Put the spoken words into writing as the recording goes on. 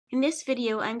In this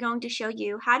video, I'm going to show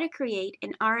you how to create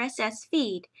an RSS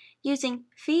feed using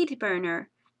Feedburner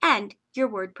and your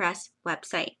WordPress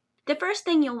website. The first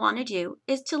thing you'll want to do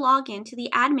is to log into the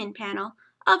admin panel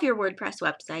of your WordPress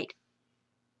website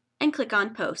and click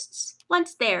on Posts.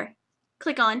 Once there,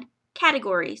 click on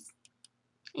Categories,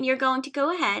 and you're going to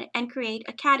go ahead and create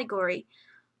a category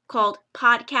called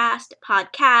podcast,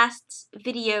 podcasts,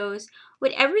 videos,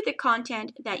 whatever the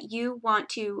content that you want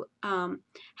to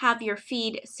have your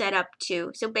feed set up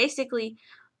to. So basically,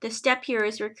 the step here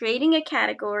is we're creating a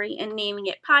category and naming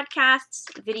it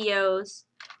podcasts, videos,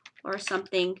 or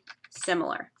something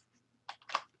similar.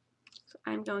 So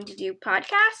I'm going to do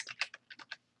podcast.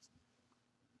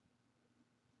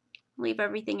 Leave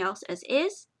everything else as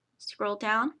is. Scroll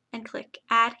down and click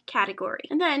Add Category.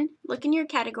 And then look in your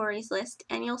categories list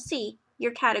and you'll see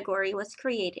your category was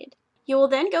created. You will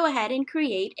then go ahead and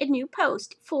create a new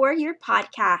post for your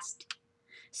podcast.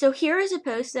 So here is a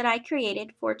post that I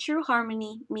created for True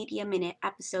Harmony Media Minute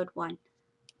Episode 1.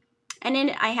 And in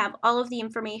it I have all of the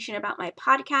information about my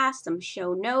podcast, some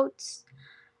show notes,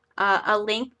 a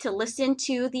link to listen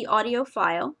to the audio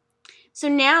file. So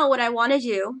now what I want to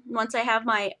do, once I have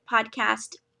my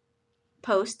podcast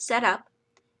post set up,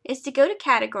 is to go to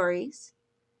categories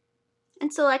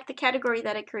and select the category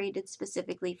that I created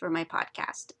specifically for my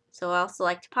podcast. So I'll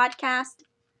select podcast,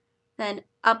 then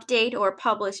update or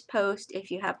publish post if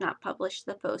you have not published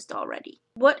the post already.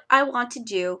 What I want to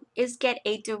do is get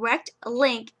a direct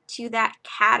link to that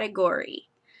category.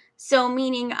 So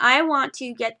meaning I want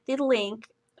to get the link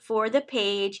for the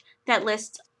page that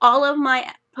lists all of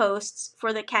my posts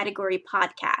for the category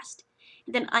podcast.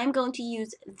 Then I'm going to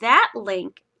use that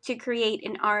link to create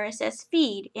an RSS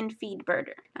feed in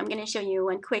Feedburner. I'm going to show you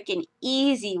one quick and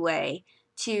easy way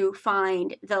to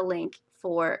find the link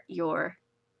for your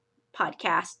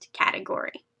podcast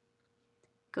category.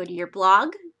 Go to your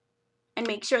blog and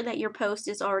make sure that your post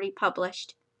is already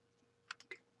published.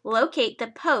 Locate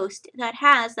the post that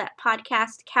has that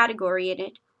podcast category in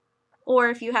it, or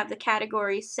if you have the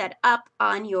category set up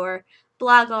on your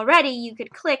blog already, you could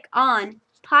click on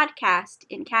Podcast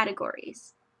in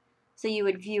Categories. So you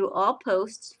would view all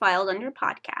posts filed under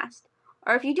podcast.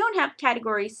 Or if you don't have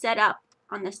categories set up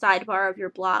on the sidebar of your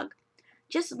blog,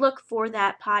 just look for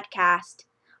that podcast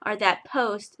or that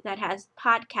post that has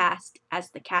podcast as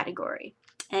the category.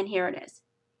 And here it is.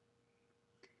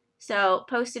 So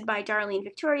posted by Darlene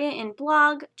Victoria in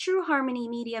blog, True Harmony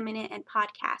Media Minute, and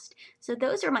podcast. So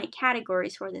those are my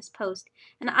categories for this post.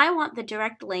 And I want the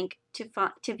direct link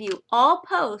to view all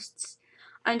posts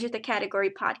under the category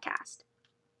podcast.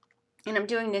 And I'm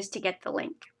doing this to get the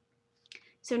link.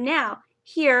 So now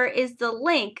here is the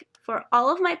link for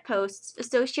all of my posts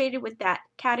associated with that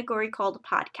category called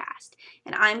podcast.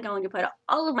 And I'm going to put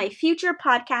all of my future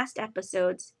podcast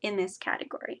episodes in this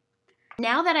category.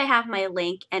 Now that I have my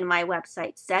link and my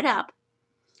website set up,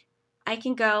 I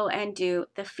can go and do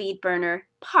the Feedburner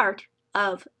part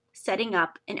of setting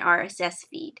up an RSS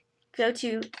feed. Go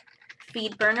to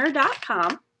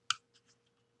feedburner.com.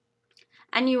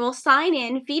 and you will sign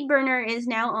in. Feedburner is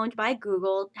now owned by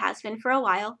Google, has been for a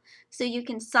while, so you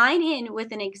can sign in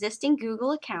with an existing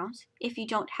Google account. If you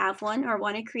don't have one or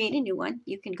want to create a new one,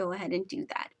 you can go ahead and do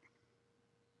that.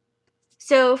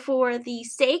 So for the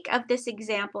sake of this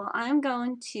example, I'm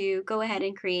going to go ahead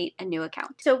and create a new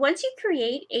account. So once you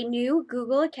create a new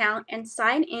Google account and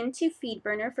sign into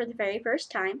Feedburner for the very first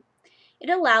time, it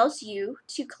allows you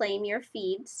to claim your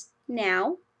feeds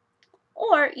now,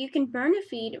 or you can burn a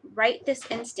feed right this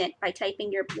instant by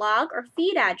typing your blog or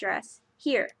feed address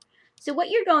here. So what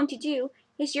you're going to do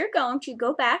is you're going to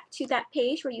go back to that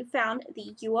page where you found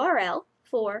the URL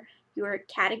for your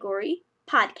category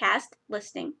podcast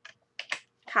listing.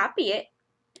 Copy it.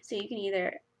 So you can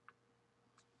either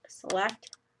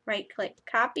select, right-click,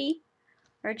 copy,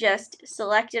 or just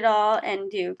select it all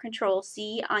and do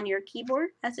Control-C on your keyboard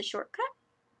as a shortcut.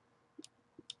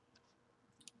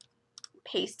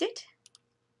 Paste it.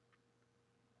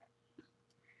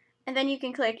 And then you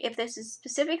can click, if this is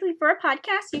specifically for a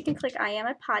podcast, you can click I am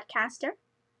a podcaster.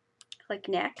 Click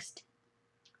Next.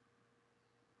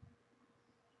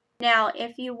 Now,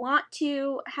 if you want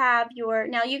to have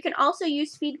now you can also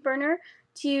use Feedburner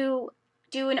to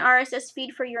do an RSS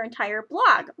feed for your entire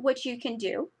blog, which you can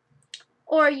do,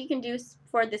 or you can do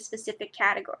for the specific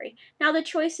category. Now, the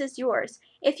choice is yours.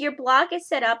 If your blog is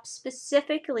set up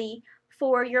specifically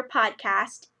for your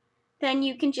podcast, then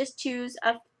you can just choose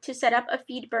to set up a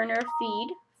Feedburner feed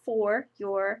for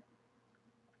your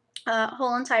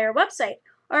whole entire website.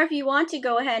 Or if you want to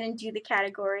go ahead and do the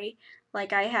category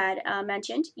like I had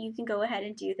mentioned, you can go ahead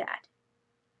and do that.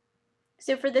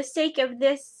 So for the sake of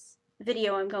this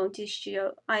video I'm going to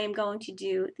show, I am going to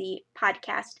do the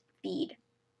podcast feed.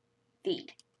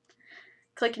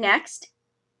 Click next.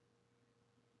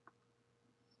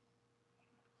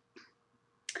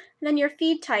 Then your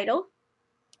feed title.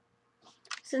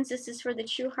 Since this is for the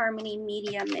True Harmony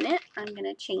Media Minute, I'm going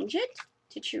to change it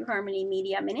to True Harmony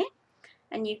Media Minute.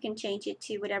 And you can change it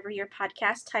to whatever your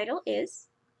podcast title is.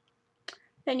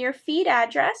 Then your feed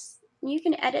address, you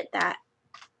can edit that.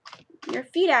 Your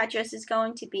feed address is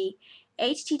going to be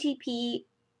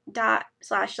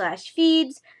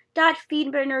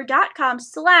http://feeds.feedburner.com/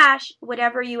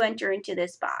 whatever you enter into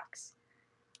this box.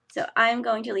 So I'm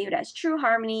going to leave it as True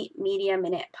Harmony Media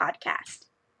Minute Podcast.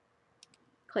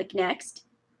 Click next.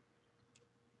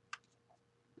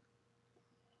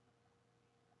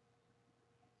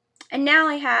 And now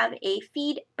I have a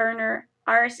Feedburner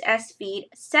RSS feed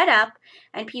set up,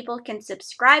 and people can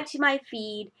subscribe to my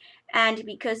feed. And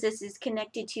because this is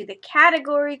connected to the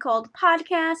category called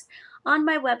podcast on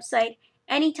my website,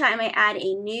 anytime I add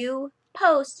a new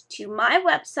post to my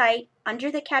website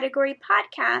under the category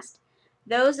podcast,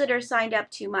 those that are signed up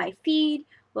to my feed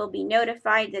will be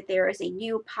notified that there is a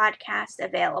new podcast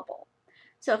available.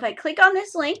 So if I click on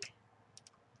this link,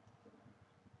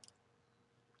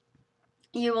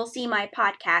 you will see my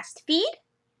podcast feed.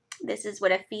 This is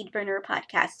what a Feedburner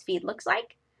podcast feed looks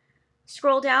like.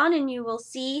 Scroll down and you will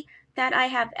see that I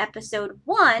have episode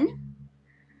 1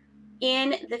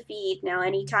 in the feed. Now,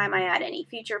 anytime I add any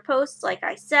future posts, like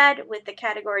I said, with the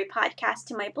category podcast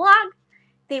to my blog,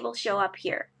 they will show up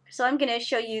here. So I'm going to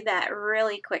show you that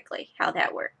really quickly, how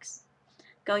that works.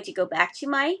 Going to go back to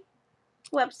my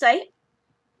website,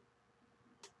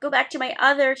 go back to my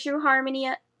other True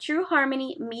Harmony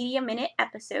Media Minute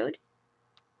episode.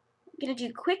 I'm going to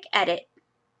do quick edit.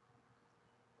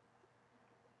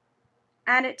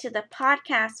 Add it to the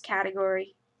podcast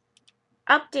category.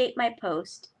 Update my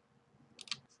post.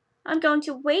 I'm going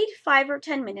to wait 5 or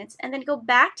 10 minutes and then go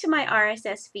back to my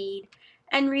RSS feed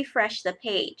and refresh the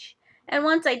page. And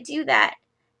once I do that,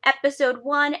 episode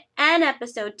 1 and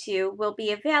episode 2 will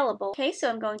be available. Okay, so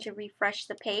I'm going to refresh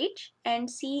the page and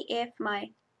see if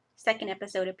my second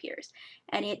episode appears.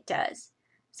 And it does.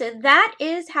 So that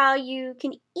is how you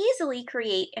can easily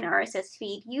create an RSS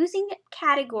feed using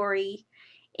category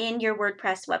in your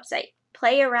WordPress website.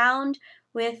 Play around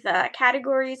with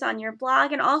categories on your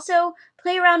blog, and also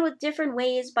play around with different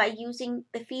ways by using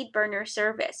the Feedburner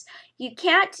service. You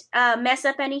can't mess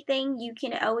up anything. You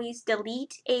can always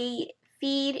delete a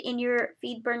feed in your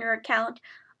Feedburner account,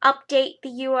 update the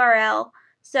URL.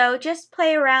 So just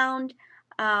play around,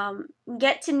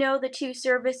 get to know the two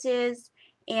services,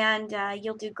 and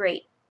you'll do great.